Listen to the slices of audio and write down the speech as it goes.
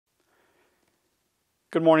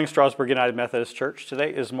Good morning, Strasburg United Methodist Church.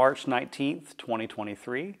 Today is March 19th,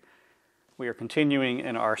 2023. We are continuing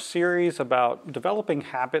in our series about developing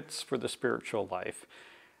habits for the spiritual life.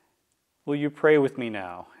 Will you pray with me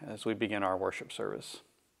now as we begin our worship service?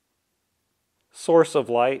 Source of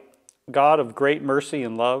light, God of great mercy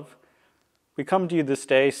and love, we come to you this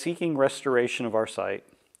day seeking restoration of our sight.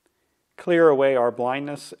 Clear away our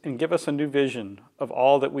blindness and give us a new vision of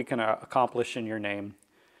all that we can accomplish in your name.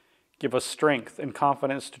 Give us strength and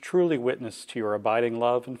confidence to truly witness to your abiding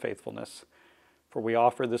love and faithfulness. For we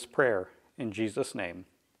offer this prayer in Jesus' name.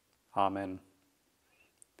 Amen.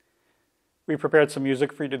 We prepared some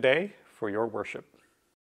music for you today for your worship.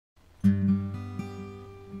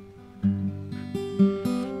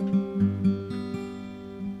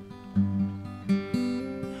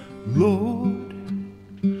 Lord,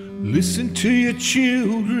 listen to your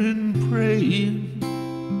children praying.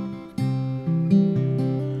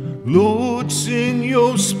 Lord, send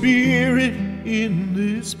your spirit in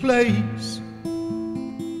this place.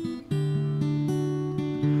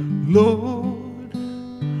 Lord,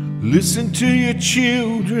 listen to your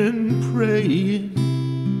children praying.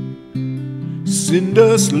 Send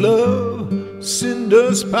us love, send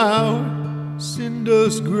us power, send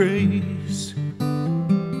us grace.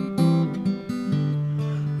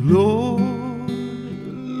 Lord,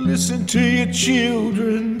 listen to your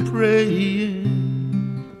children praying.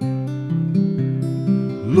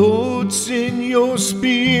 Lord, send your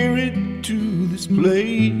spirit to this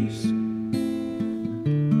place.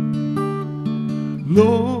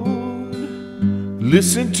 Lord,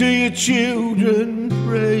 listen to your children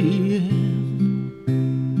praying.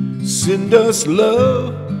 Send us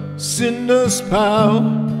love, send us power,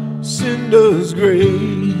 send us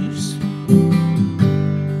grace.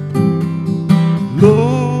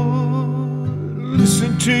 Lord,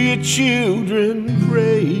 listen to your children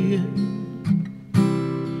praying.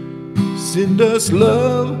 Send us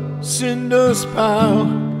love, send us power,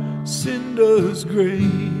 send us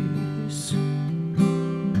grace.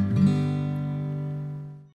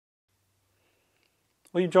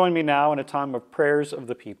 Will you join me now in a time of prayers of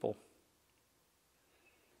the people?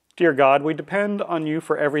 Dear God, we depend on you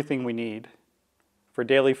for everything we need, for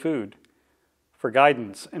daily food, for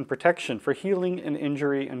guidance and protection, for healing in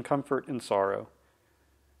injury and comfort in sorrow.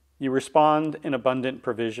 You respond in abundant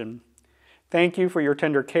provision. Thank you for your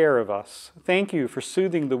tender care of us. Thank you for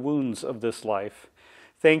soothing the wounds of this life.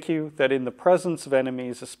 Thank you that in the presence of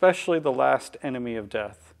enemies, especially the last enemy of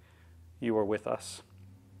death, you are with us.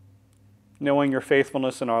 Knowing your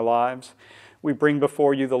faithfulness in our lives, we bring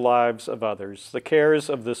before you the lives of others, the cares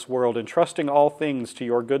of this world, entrusting all things to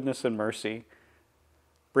your goodness and mercy.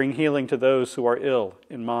 Bring healing to those who are ill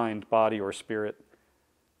in mind, body, or spirit.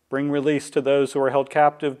 Bring release to those who are held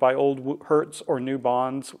captive by old hurts or new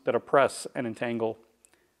bonds that oppress and entangle.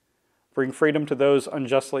 Bring freedom to those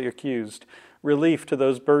unjustly accused, relief to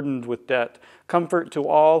those burdened with debt, comfort to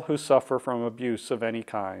all who suffer from abuse of any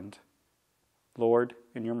kind. Lord,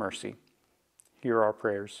 in your mercy, hear our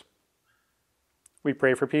prayers. We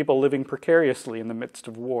pray for people living precariously in the midst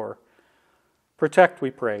of war. Protect, we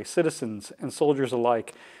pray, citizens and soldiers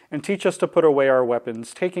alike, and teach us to put away our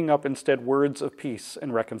weapons, taking up instead words of peace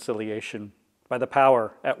and reconciliation. By the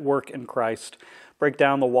power at work in Christ, break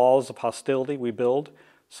down the walls of hostility we build,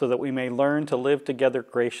 so that we may learn to live together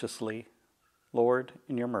graciously. Lord,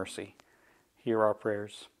 in your mercy, hear our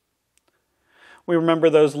prayers. We remember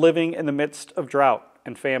those living in the midst of drought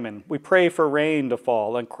and famine. We pray for rain to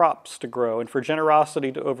fall and crops to grow, and for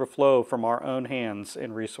generosity to overflow from our own hands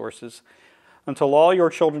and resources. Until all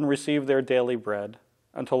your children receive their daily bread,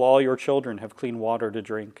 until all your children have clean water to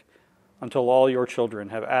drink, until all your children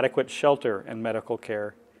have adequate shelter and medical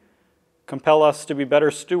care. Compel us to be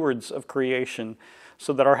better stewards of creation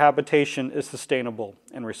so that our habitation is sustainable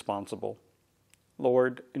and responsible.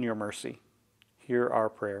 Lord, in your mercy, hear our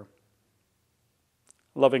prayer.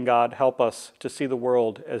 Loving God, help us to see the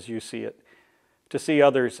world as you see it, to see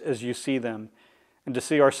others as you see them, and to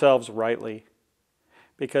see ourselves rightly.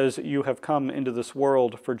 Because you have come into this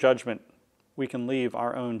world for judgment, we can leave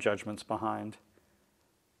our own judgments behind.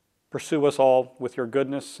 Pursue us all with your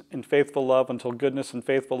goodness and faithful love until goodness and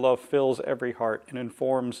faithful love fills every heart and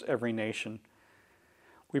informs every nation.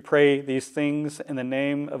 We pray these things in the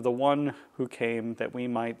name of the one who came that we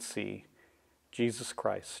might see, Jesus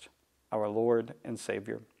Christ, our Lord and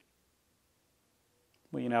Savior.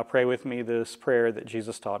 Will you now pray with me this prayer that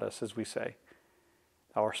Jesus taught us as we say,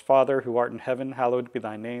 Our Father, who art in heaven, hallowed be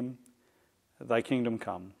thy name. Thy kingdom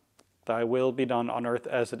come. Thy will be done on earth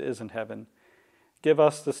as it is in heaven. Give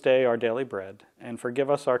us this day our daily bread, and forgive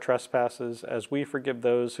us our trespasses as we forgive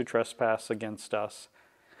those who trespass against us.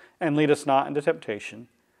 and lead us not into temptation,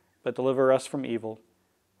 but deliver us from evil.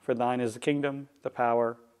 For thine is the kingdom, the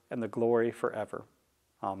power, and the glory forever.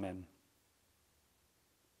 Amen.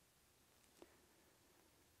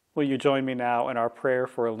 Will you join me now in our prayer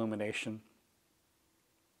for illumination?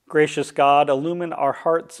 Gracious God, illumine our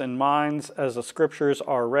hearts and minds as the Scriptures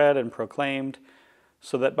are read and proclaimed,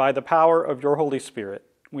 so that by the power of your Holy Spirit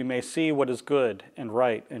we may see what is good and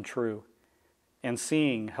right and true, and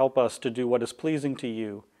seeing, help us to do what is pleasing to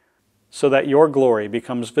you, so that your glory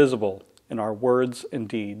becomes visible in our words and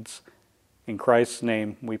deeds. In Christ's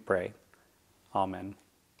name we pray. Amen.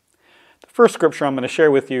 The first scripture I'm going to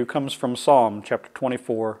share with you comes from Psalm chapter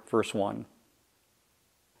 24, verse 1.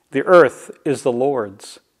 The earth is the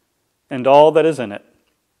Lord's, and all that is in it,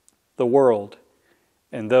 the world,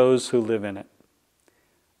 and those who live in it.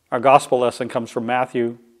 Our gospel lesson comes from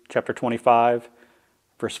Matthew chapter 25,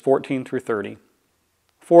 verse 14 through 30.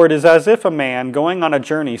 For it is as if a man going on a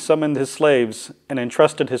journey summoned his slaves and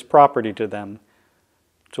entrusted his property to them.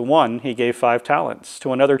 To one he gave 5 talents,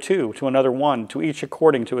 to another 2, to another 1, to each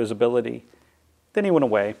according to his ability. Then he went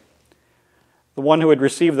away. The one who had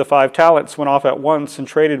received the 5 talents went off at once and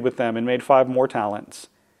traded with them and made 5 more talents.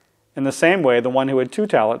 In the same way, the one who had 2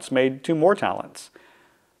 talents made 2 more talents.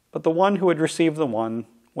 But the one who had received the 1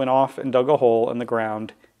 went off and dug a hole in the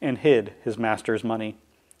ground and hid his master's money.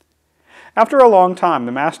 After a long time,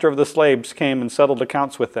 the master of the slaves came and settled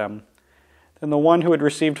accounts with them. Then the one who had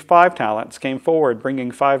received 5 talents came forward,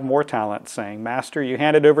 bringing 5 more talents, saying, Master, you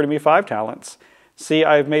handed over to me 5 talents. See,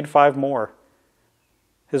 I have made 5 more.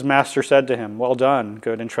 His master said to him, Well done,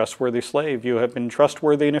 good and trustworthy slave. You have been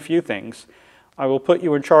trustworthy in a few things. I will put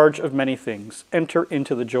you in charge of many things. Enter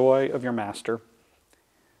into the joy of your master.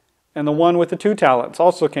 And the one with the 2 talents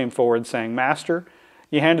also came forward, saying, Master,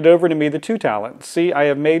 you handed over to me the 2 talents. See, I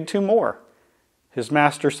have made 2 more. His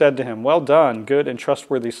master said to him, Well done, good and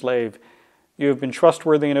trustworthy slave. You have been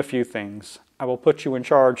trustworthy in a few things. I will put you in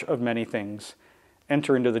charge of many things.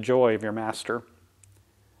 Enter into the joy of your master.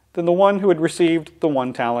 Then the one who had received the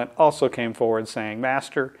 1 talent also came forward, saying,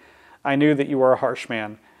 Master, I knew that you are a harsh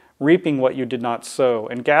man, reaping what you did not sow,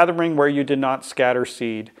 and gathering where you did not scatter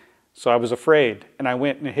seed. So I was afraid, and I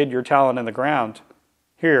went and hid your talent in the ground.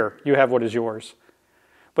 Here, you have what is yours.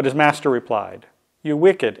 But his master replied, You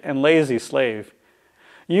wicked and lazy slave,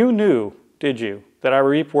 you knew, did you, that I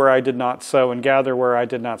reap where I did not sow and gather where I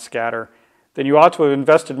did not scatter? Then you ought to have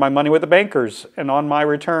invested my money with the bankers, and on my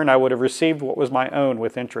return I would have received what was my own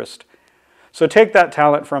with interest. So take that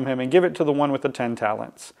talent from him and give it to the one with the 10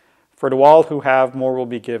 talents. For to all who have, more will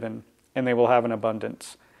be given, and they will have an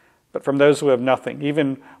abundance. But from those who have nothing,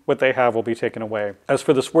 even what they have will be taken away. As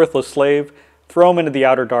for this worthless slave, throw him into the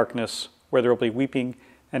outer darkness, where there will be weeping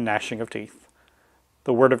and gnashing of teeth.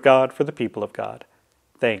 The word of God for the people of God.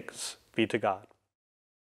 Thanks be to God.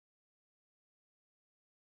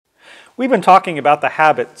 We've been talking about the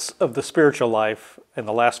habits of the spiritual life in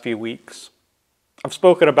the last few weeks. I've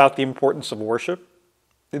spoken about the importance of worship,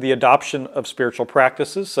 the adoption of spiritual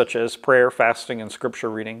practices such as prayer, fasting, and scripture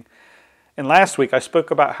reading. And last week I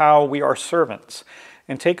spoke about how we are servants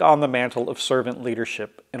and take on the mantle of servant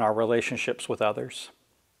leadership in our relationships with others.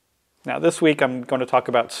 Now this week I'm going to talk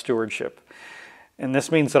about stewardship. And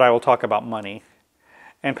this means that I will talk about money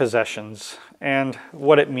and possessions and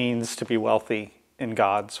what it means to be wealthy in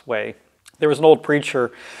God's way. There was an old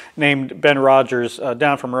preacher named Ben Rogers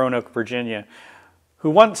down from Roanoke, Virginia,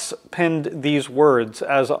 who once penned these words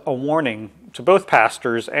as a warning to both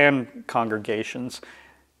pastors and congregations.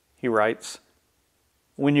 He writes,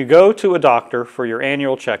 When you go to a doctor for your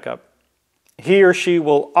annual checkup, he or she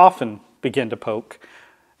will often begin to poke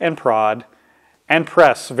and prod and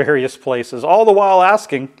press various places, all the while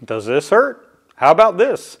asking, Does this hurt? How about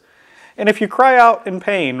this? And if you cry out in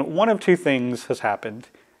pain, one of 2 things has happened.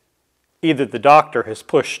 Either the doctor has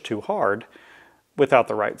pushed too hard without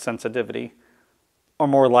the right sensitivity, or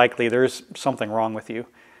more likely there's something wrong with you,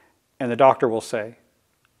 and the doctor will say,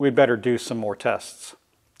 We'd better do some more tests.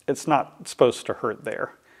 It's not supposed to hurt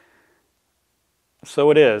there.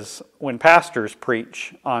 So it is when pastors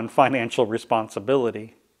preach on financial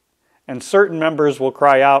responsibility, and certain members will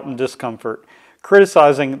cry out in discomfort,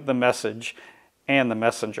 criticizing the message and the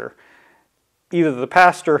messenger. Either the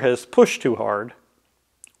pastor has pushed too hard,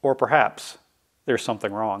 or perhaps there's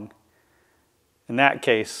something wrong. In that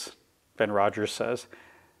case, Ben Rogers says,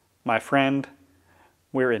 My friend,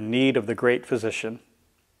 we're in need of the great physician,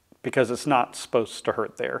 because it's not supposed to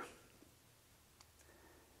hurt there.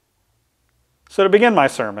 So to begin my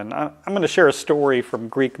sermon, I'm going to share a story from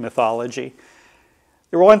Greek mythology.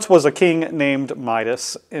 There once was a king named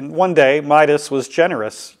Midas, and one day Midas was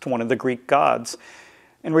generous to one of the Greek gods.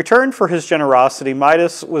 In return for his generosity,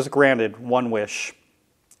 Midas was granted one wish.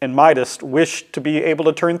 And Midas wished to be able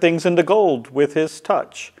to turn things into gold with his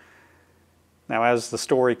touch. Now, as the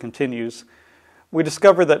story continues, we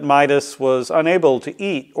discover that Midas was unable to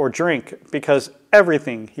eat or drink because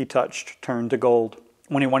everything he touched turned to gold.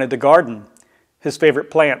 When he wanted to garden, his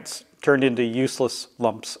favorite plants turned into useless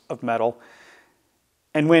lumps of metal.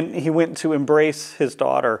 And when he went to embrace his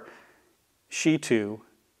daughter, she too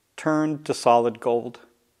turned to solid gold.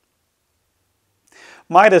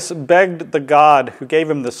 Midas begged the god who gave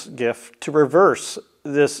him this gift to reverse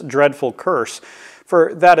this dreadful curse,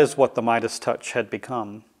 for that is what the Midas touch had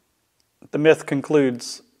become. The myth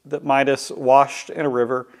concludes that Midas washed in a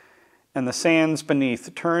river, and the sands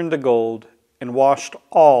beneath turned to gold and washed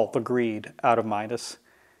all the greed out of Midas.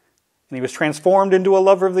 And he was transformed into a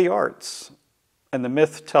lover of the arts, and the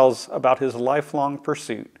myth tells about his lifelong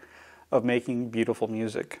pursuit of making beautiful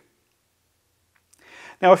music.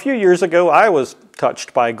 Now, a few years ago, I was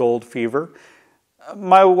touched by gold fever.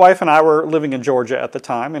 My wife and I were living in Georgia at the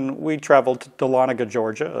time, and we traveled to Dahlonega,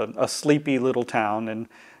 Georgia, a sleepy little town in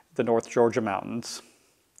the North Georgia mountains.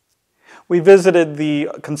 We visited the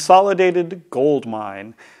Consolidated Gold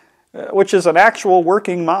Mine, which is an actual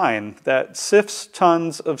working mine that sifts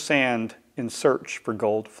tons of sand in search for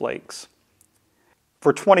gold flakes.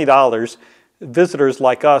 For $20, visitors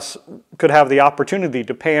like us could have the opportunity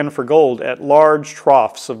to pan for gold at large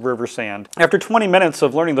troughs of river sand. After 20 minutes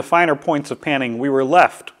of learning the finer points of panning, we were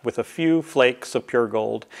left with a few flakes of pure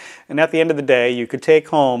gold. And at the end of the day, you could take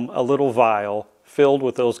home a little vial filled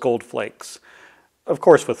with those gold flakes. Of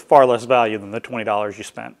course, with far less value than the $20 you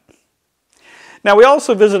spent. Now, we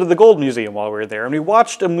also visited the Gold Museum while we were there, and we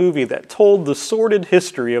watched a movie that told the sordid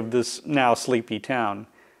history of this now sleepy town.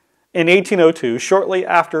 In 1802, shortly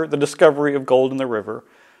after the discovery of gold in the river,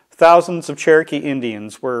 thousands of Cherokee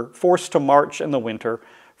Indians were forced to march in the winter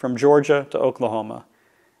from Georgia to Oklahoma,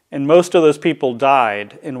 and most of those people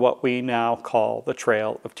died in what we now call the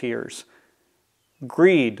Trail of Tears.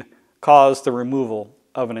 Greed caused the removal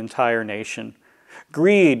of an entire nation.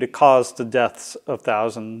 Greed caused the deaths of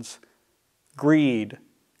thousands. Greed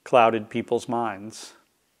clouded people's minds.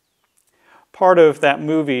 Part of that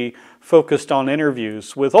movie focused on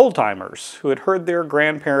interviews with old-timers who had heard their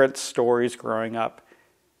grandparents' stories growing up.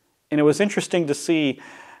 And it was interesting to see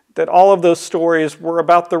that all of those stories were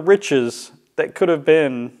about the riches that could have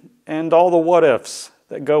been and all the what-ifs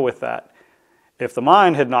that go with that. If the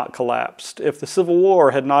mine had not collapsed, if the Civil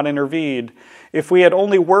War had not intervened, if we had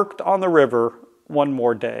only worked on the river one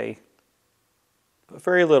more day. But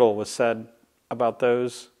very little was said about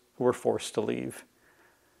those who were forced to leave.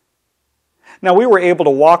 Now, we were able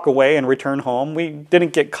to walk away and return home. We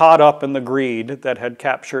didn't get caught up in the greed that had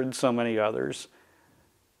captured so many others.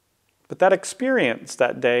 But that experience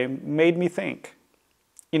that day made me think,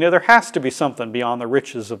 there has to be something beyond the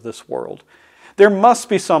riches of this world. There must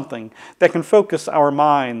be something that can focus our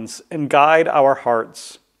minds and guide our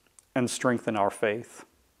hearts and strengthen our faith.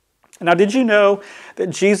 Now, did you know that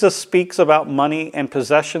Jesus speaks about money and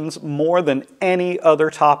possessions more than any other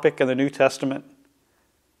topic in the New Testament?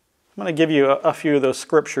 I'm going to give you a few of those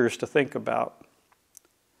scriptures to think about.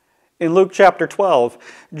 In Luke chapter 12,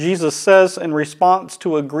 Jesus says in response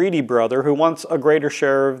to a greedy brother who wants a greater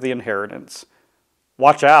share of the inheritance,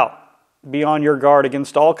 "Watch out, be on your guard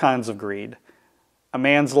against all kinds of greed. A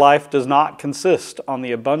man's life does not consist on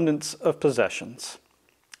the abundance of possessions."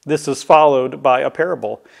 This is followed by a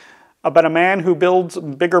parable about a man who builds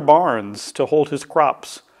bigger barns to hold his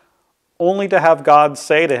crops, only to have God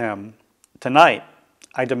say to him, "Tonight,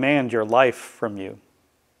 I demand your life from you."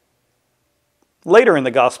 Later in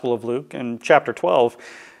the Gospel of Luke, in chapter 12,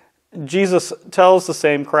 Jesus tells the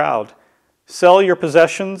same crowd, "Sell your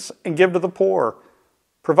possessions and give to the poor.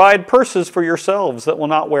 Provide purses for yourselves that will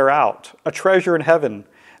not wear out, a treasure in heaven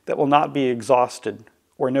that will not be exhausted,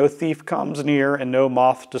 where no thief comes near and no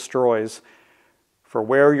moth destroys. For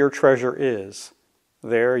where your treasure is,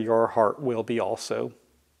 there your heart will be also."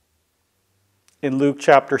 In Luke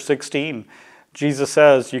chapter 16, Jesus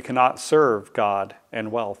says you cannot serve God and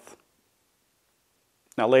wealth.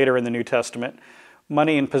 Now, later in the New Testament,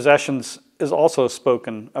 money and possessions is also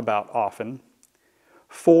spoken about often.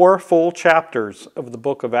 4 full chapters of the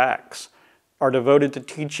book of Acts are devoted to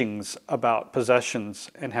teachings about possessions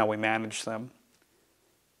and how we manage them.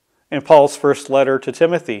 In Paul's first letter to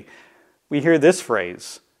Timothy, we hear this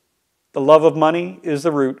phrase, "The love of money is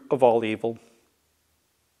the root of all evil."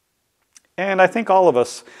 And I think all of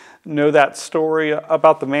us know that story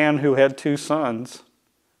about the man who had 2 sons.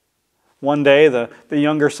 One day, the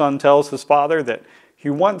younger son tells his father that he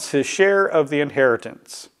wants his share of the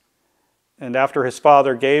inheritance. And after his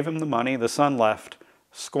father gave him the money, the son left,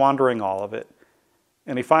 squandering all of it.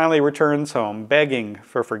 And he finally returns home, begging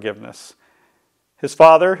for forgiveness. His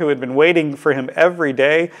father, who had been waiting for him every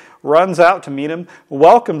day, runs out to meet him,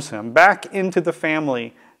 welcomes him back into the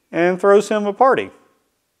family, and throws him a party.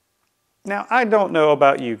 Now, I don't know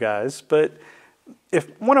about you guys, but if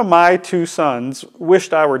one of my two sons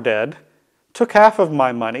wished I were dead, took half of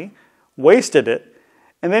my money, wasted it,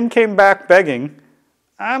 and then came back begging,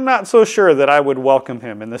 I'm not so sure that I would welcome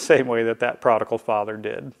him in the same way that that prodigal father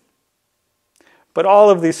did. But all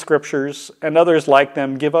of these scriptures and others like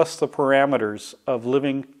them give us the parameters of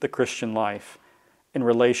living the Christian life in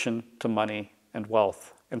relation to money and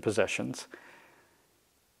wealth and possessions.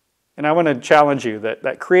 And I want to challenge you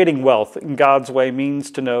that creating wealth in God's way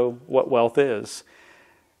means to know what wealth is.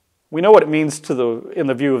 We know what it means in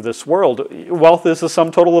the view of this world. Wealth is the sum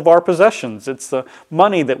total of our possessions. It's the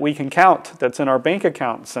money that we can count that's in our bank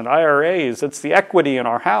accounts and IRAs. It's the equity in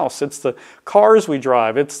our house. It's the cars we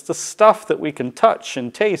drive. It's the stuff that we can touch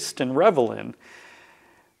and taste and revel in.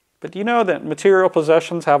 But do you know that material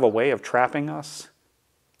possessions have a way of trapping us?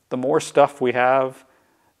 The more stuff we have,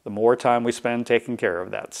 the more time we spend taking care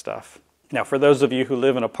of that stuff. Now, for those of you who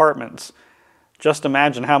live in apartments, just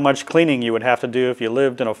imagine how much cleaning you would have to do if you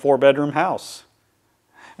lived in a 4-bedroom house.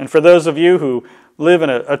 And for those of you who live in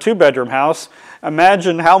a 2-bedroom house,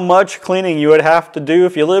 imagine how much cleaning you would have to do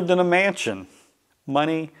if you lived in a mansion.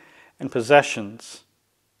 Money and possessions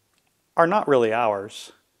are not really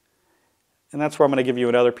ours. And that's where I'm going to give you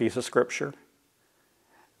another piece of scripture.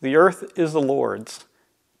 The earth is the Lord's,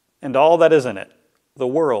 and all that is in it, the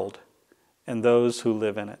world, and those who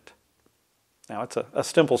live in it. Now, it's a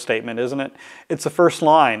simple statement, isn't it? It's the first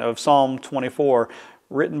line of Psalm 24,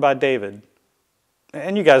 written by David.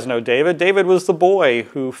 And you guys know David. David was the boy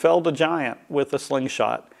who felled a giant with a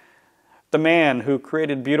slingshot. The man who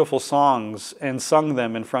created beautiful songs and sung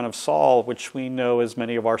them in front of Saul, which we know as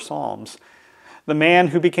many of our psalms. The man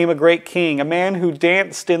who became a great king. A man who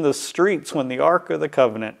danced in the streets when the Ark of the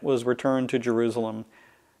Covenant was returned to Jerusalem.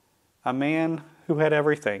 A man who had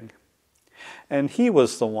everything. And he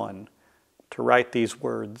was the one to write these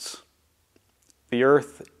words. The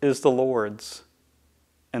earth is the Lord's,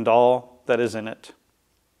 and all that is in it.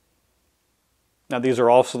 Now, these are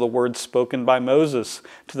also the words spoken by Moses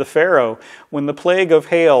to the Pharaoh when the plague of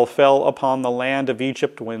hail fell upon the land of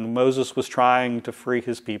Egypt when Moses was trying to free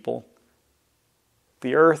his people.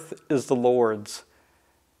 The earth is the Lord's,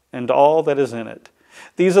 and all that is in it.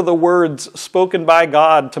 These are the words spoken by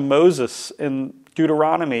God to Moses in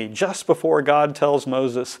Deuteronomy, just before God tells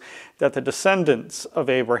Moses that the descendants of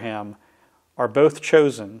Abraham are both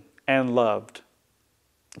chosen and loved.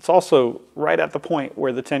 It's also right at the point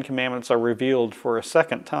where the Ten Commandments are revealed for a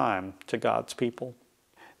second time to God's people.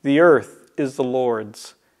 The earth is the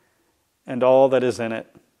Lord's, and all that is in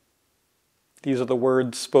it. These are the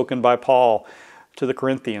words spoken by Paul to the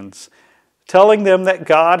Corinthians, telling them that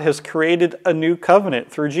God has created a new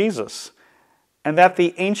covenant through Jesus, and that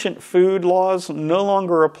the ancient food laws no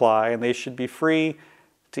longer apply, and they should be free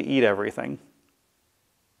to eat everything.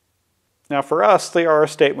 Now, for us, they are a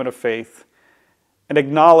statement of faith, an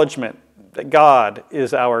acknowledgement that God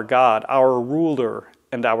is our God, our ruler,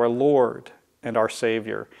 and our Lord, and our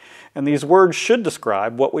Savior. And these words should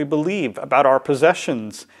describe what we believe about our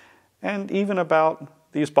possessions, and even about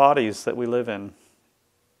these bodies that we live in.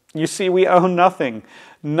 You see, we own nothing.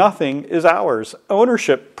 Nothing is ours.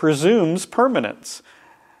 Ownership presumes permanence,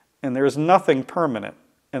 and there is nothing permanent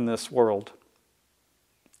in this world.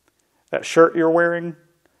 That shirt you're wearing,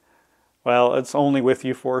 well, it's only with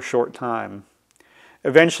you for a short time.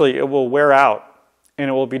 Eventually, it will wear out, and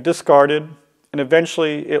it will be discarded, and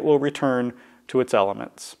eventually it will return to its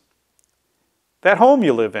elements. That home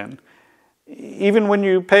you live in, even when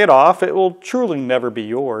you pay it off, it will truly never be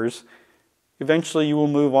yours. Eventually you will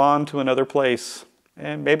move on to another place,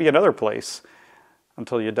 and maybe another place,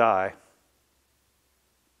 until you die.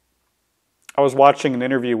 I was watching an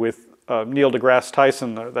interview with Neil deGrasse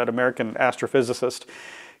Tyson, that American astrophysicist.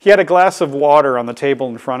 He had a glass of water on the table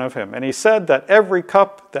in front of him, and he said that every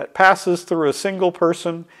cup that passes through a single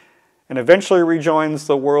person and eventually rejoins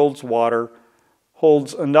the world's water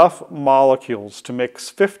holds enough molecules to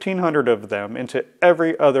mix 1,500 of them into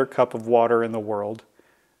every other cup of water in the world.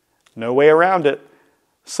 No way around it.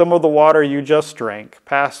 Some of the water you just drank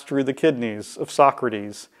passed through the kidneys of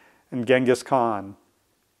Socrates and Genghis Khan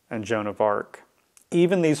and Joan of Arc.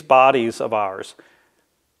 Even these bodies of ours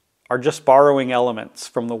are just borrowing elements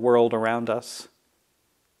from the world around us.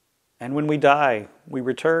 And when we die, we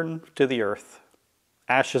return to the earth,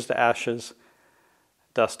 ashes to ashes,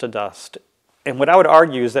 dust to dust. And what I would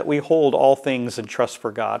argue is that we hold all things in trust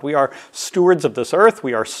for God. We are stewards of this earth.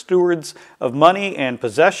 We are stewards of money and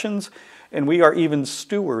possessions. And we are even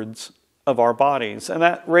stewards of our bodies. And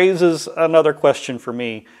that raises another question for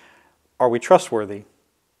me. Are we trustworthy?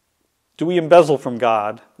 Do we embezzle from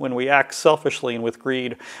God when we act selfishly and with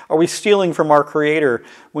greed? Are we stealing from our Creator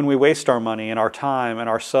when we waste our money and our time and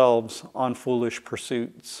ourselves on foolish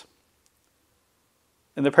pursuits?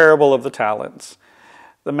 In the parable of the talents,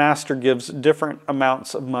 the master gives different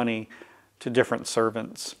amounts of money to different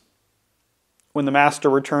servants. When the master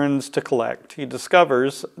returns to collect, he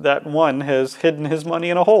discovers that one has hidden his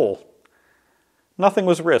money in a hole. Nothing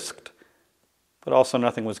was risked, but also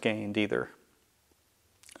nothing was gained either.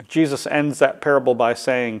 Jesus ends that parable by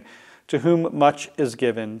saying, "To whom much is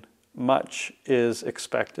given, much is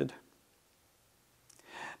expected."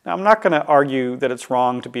 Now, I'm not going to argue that it's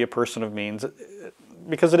wrong to be a person of means,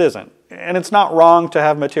 because it isn't. And it's not wrong to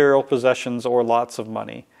have material possessions or lots of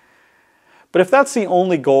money. But if that's the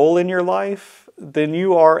only goal in your life, then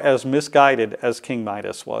you are as misguided as King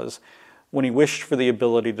Midas was when he wished for the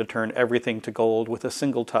ability to turn everything to gold with a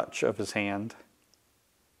single touch of his hand.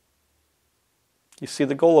 You see,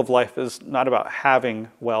 the goal of life is not about having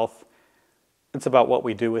wealth. It's about what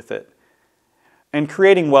we do with it. And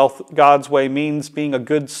creating wealth God's way means being a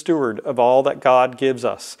good steward of all that God gives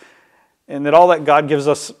us, and that all that God gives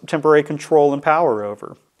us temporary control and power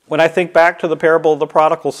over. When I think back to the parable of the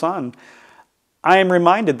prodigal son, I am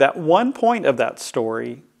reminded that one point of that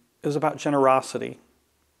story is about generosity.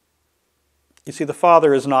 You see, the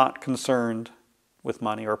father is not concerned with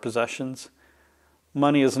money or possessions.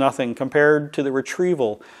 Money is nothing compared to the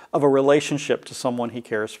retrieval of a relationship to someone he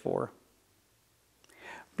cares for.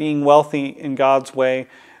 Being wealthy in God's way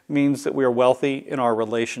means that we are wealthy in our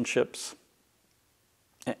relationships.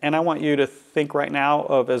 And I want you to think right now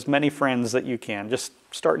of as many friends that you can. Just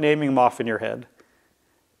start naming them off in your head.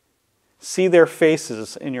 See their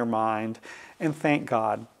faces in your mind and thank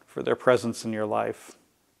God for their presence in your life.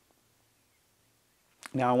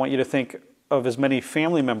 Now I want you to think of as many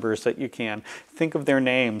family members that you can. Think of their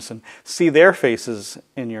names and see their faces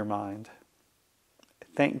in your mind.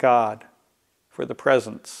 Thank God for the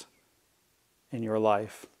presence in your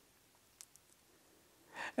life.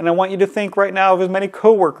 And I want you to think right now of as many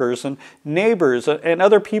coworkers and neighbors and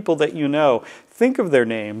other people that you know. Think of their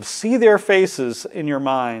names, see their faces in your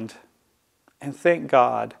mind, and thank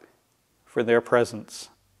God for their presence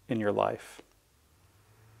in your life.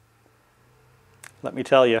 Let me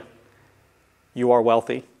tell you, you are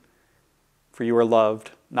wealthy, for you are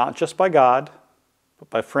loved, not just by God, but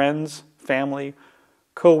by friends, family,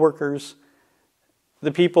 co-workers,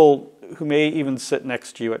 the people who may even sit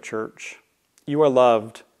next to you at church. You are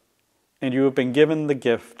loved, and you have been given the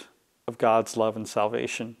gift of God's love and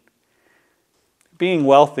salvation. Being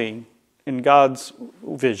wealthy, in God's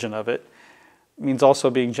vision of it, means also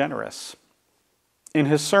being generous. In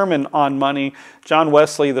his sermon on money, John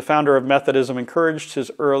Wesley, the founder of Methodism, encouraged his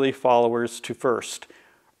early followers to first,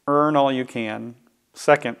 earn all you can.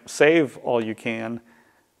 Second, save all you can.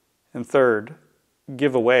 And third,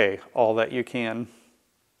 give away all that you can.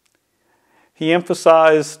 He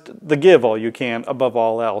emphasized the give all you can above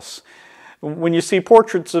all else. When you see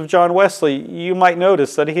portraits of John Wesley, you might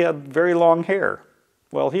notice that he had very long hair.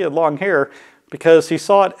 Well, he had long hair because he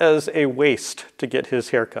saw it as a waste to get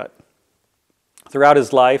his hair cut. Throughout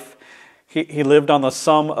his life, he lived on the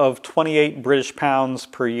sum of 28 British pounds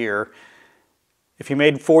per year. If he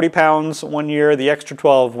made 40 pounds one year, the extra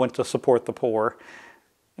 12 went to support the poor.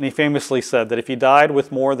 And he famously said that if he died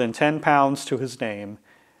with more than 10 pounds to his name,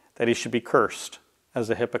 that he should be cursed as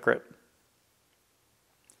a hypocrite.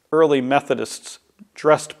 Early Methodists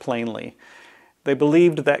dressed plainly. They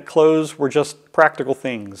believed that clothes were just practical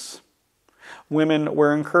things. Women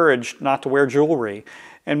were encouraged not to wear jewelry,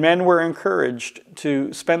 and men were encouraged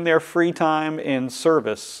to spend their free time in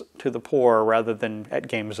service to the poor rather than at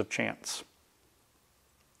games of chance.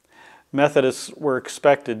 Methodists were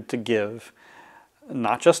expected to give,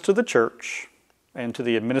 not just to the church and to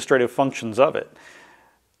the administrative functions of it,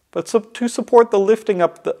 but to support the lifting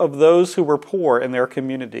up of those who were poor in their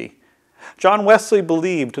community. John Wesley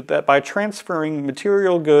believed that by transferring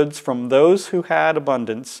material goods from those who had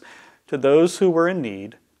abundance to those who were in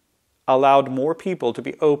need, allowed more people to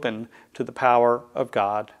be open to the power of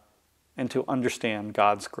God and to understand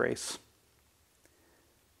God's grace.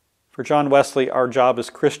 For John Wesley, our job as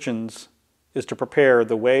Christians is to prepare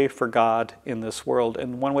the way for God in this world,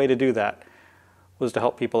 and one way to do that was to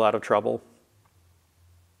help people out of trouble.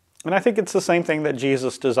 And I think it's the same thing that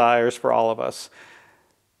Jesus desires for all of us.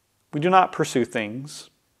 We do not pursue things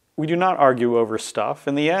We do not argue over stuff.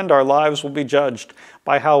 In the end, our lives will be judged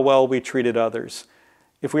by how well we treated others.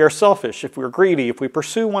 If we are selfish, if we are greedy, if we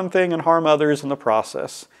pursue one thing and harm others in the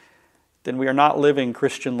process, then we are not living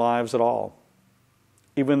Christian lives at all.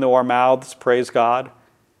 Even though our mouths praise God,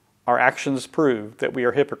 our actions prove that we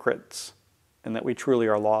are hypocrites and that we truly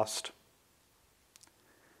are lost.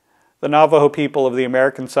 The Navajo people of the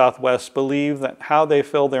American Southwest believe that how they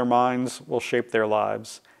fill their minds will shape their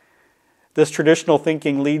lives. This traditional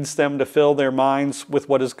thinking leads them to fill their minds with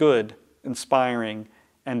what is good, inspiring,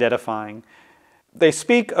 and edifying. They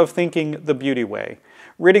speak of thinking the beauty way,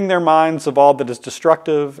 ridding their minds of all that is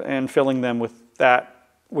destructive and filling them with that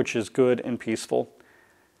which is good and peaceful.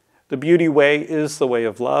 The beauty way is the way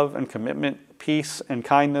of love and commitment, peace and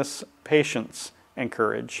kindness, patience and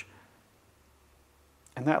courage.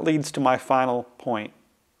 And that leads to my final point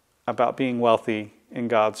about being wealthy in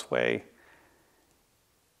God's way.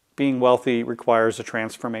 Being wealthy requires a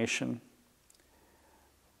transformation.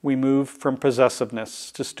 We move from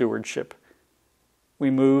possessiveness to stewardship.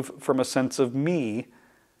 We move from a sense of me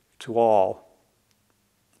to all.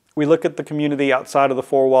 We look at the community outside of the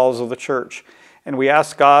four walls of the church, and we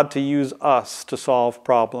ask God to use us to solve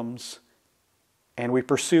problems. And we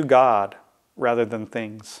pursue God rather than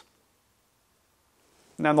things.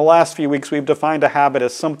 Now, in the last few weeks, we've defined a habit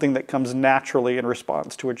as something that comes naturally in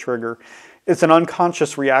response to a trigger. It's an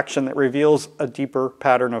unconscious reaction that reveals a deeper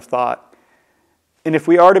pattern of thought. And if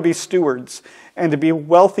we are to be stewards and to be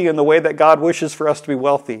wealthy in the way that God wishes for us to be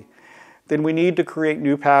wealthy, then we need to create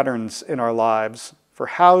new patterns in our lives for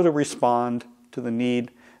how to respond to the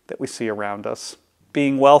need that we see around us.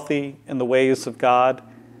 Being wealthy in the ways of God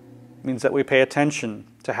means that we pay attention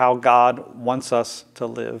to how God wants us to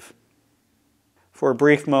live. For a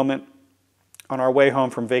brief moment, on our way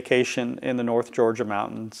home from vacation in the North Georgia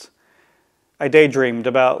mountains, I daydreamed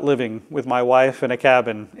about living with my wife in a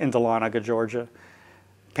cabin in Dahlonega, Georgia,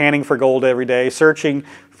 panning for gold every day, searching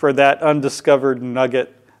for that undiscovered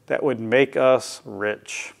nugget that would make us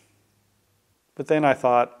rich. But then I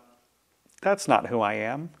thought, that's not who I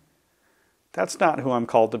am. That's not who I'm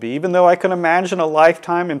called to be. Even though I could imagine a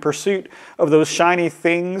lifetime in pursuit of those shiny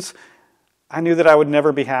things, I knew that I would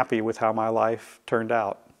never be happy with how my life turned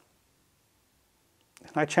out.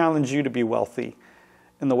 And I challenge you to be wealthy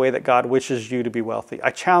in the way that God wishes you to be wealthy.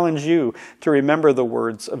 I challenge you to remember the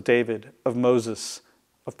words of David, of Moses,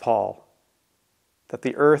 of Paul, that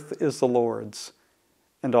the earth is the Lord's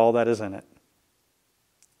and all that is in it.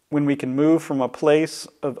 When we can move from a place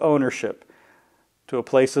of ownership to a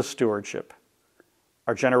place of stewardship,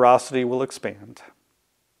 our generosity will expand.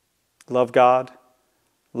 Love God,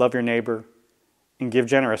 love your neighbor, and give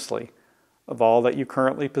generously of all that you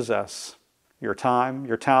currently possess, your time,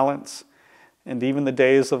 your talents, and even the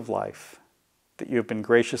days of life that you have been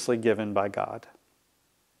graciously given by God.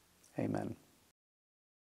 Amen.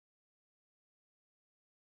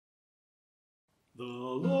 The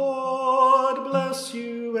Lord bless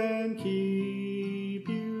you and keep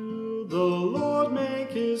you. The Lord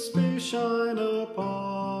make his face shine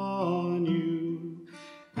upon you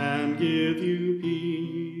and give you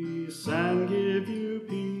peace, and give you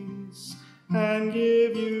peace, and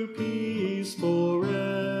give you peace forever.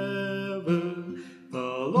 The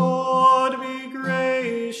Lord be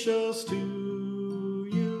gracious to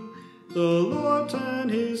you. The Lord turn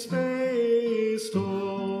his face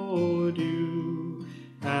toward you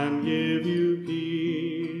and give you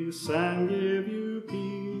peace, and give you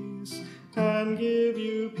peace, and give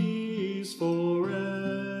you peace forever.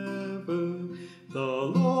 The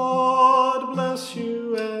Lord bless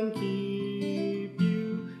you and keep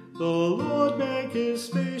you. The Lord make his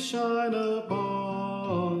face shine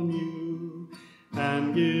upon you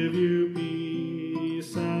and give you